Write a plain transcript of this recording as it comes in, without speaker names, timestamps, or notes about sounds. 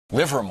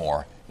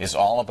Livermore is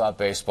all about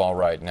baseball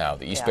right now.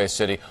 The East Bay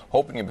city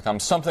hoping to become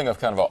something of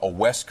kind of a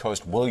West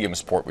Coast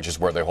Williamsport, which is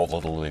where they hold the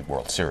Little League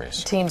World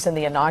Series. Teams in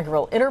the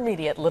inaugural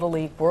Intermediate Little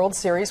League World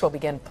Series will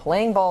begin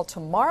playing ball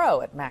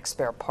tomorrow at Max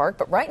Baer Park.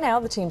 But right now,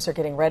 the teams are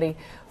getting ready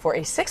for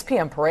a 6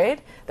 p.m.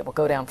 parade that will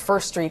go down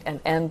First Street and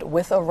end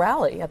with a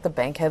rally at the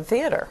Bankhead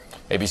Theater.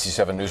 ABC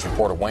 7 News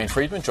reporter Wayne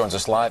Friedman joins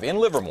us live in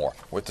Livermore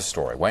with the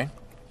story. Wayne?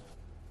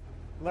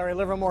 Larry,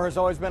 Livermore has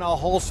always been a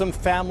wholesome,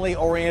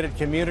 family-oriented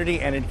community,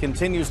 and it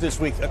continues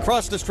this week.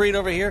 Across the street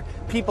over here,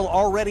 people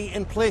already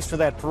in place for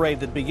that parade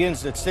that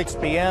begins at 6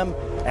 p.m.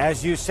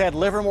 As you said,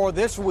 Livermore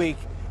this week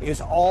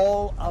is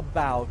all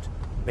about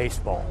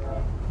baseball.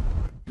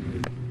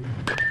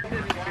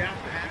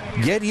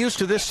 Get used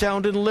to this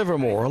sound in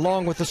Livermore,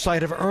 along with the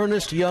sight of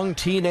earnest young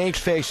teenage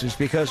faces,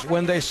 because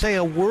when they say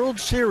a World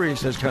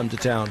Series has come to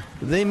town,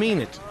 they mean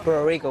it.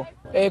 Puerto Rico,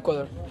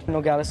 Ecuador,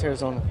 Nogales,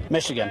 Arizona,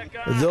 Michigan.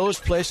 Those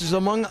places,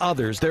 among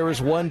others. There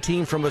is one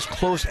team from as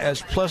close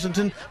as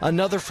Pleasanton,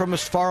 another from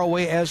as far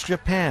away as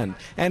Japan.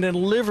 And in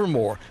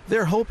Livermore,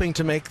 they're hoping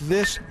to make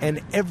this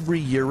an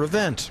every-year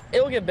event.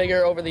 It will get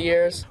bigger over the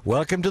years.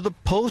 Welcome to the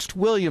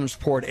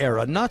post-Williamsport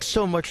era. Not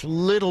so much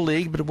Little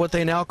League, but what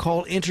they now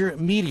call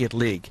Intermediate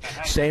League.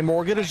 Same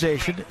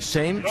organization,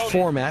 same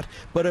format,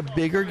 but a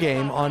bigger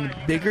game on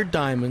bigger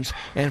diamonds.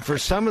 And for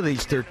some of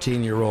these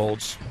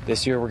 13-year-olds,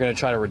 this year we're going to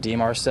try to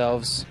redeem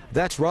ourselves.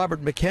 That's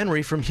Robert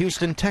McHenry from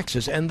Houston,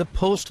 Texas, and the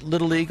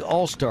post-Little League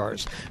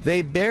All-Stars.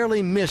 They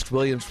barely missed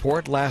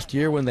Williamsport last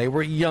year when they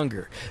were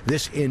younger.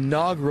 This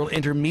inaugural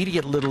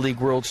Intermediate Little League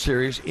World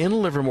Series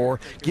in Livermore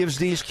gives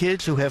these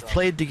kids who have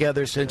played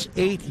together since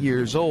 8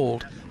 years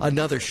old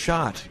another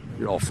shot.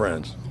 You're all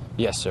friends?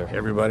 Yes, sir.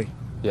 Everybody?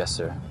 Yes,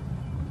 sir.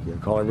 You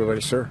call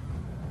everybody sir?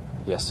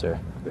 Yes, sir.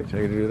 They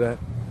tell you to do that?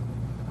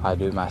 I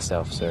do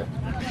myself, sir.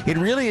 It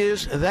really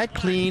is that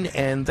clean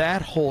and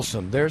that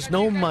wholesome. There's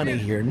no money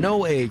here,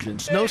 no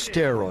agents, no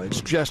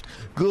steroids, just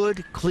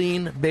good,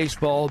 clean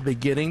baseball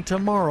beginning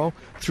tomorrow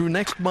through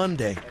next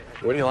Monday.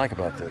 What do you like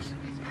about this?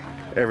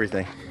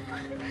 Everything.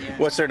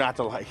 What's there not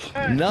to like?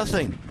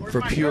 Nothing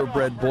for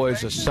purebred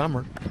boys this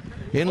summer.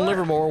 In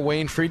Livermore,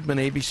 Wayne Friedman,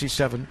 ABC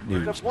 7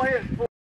 News.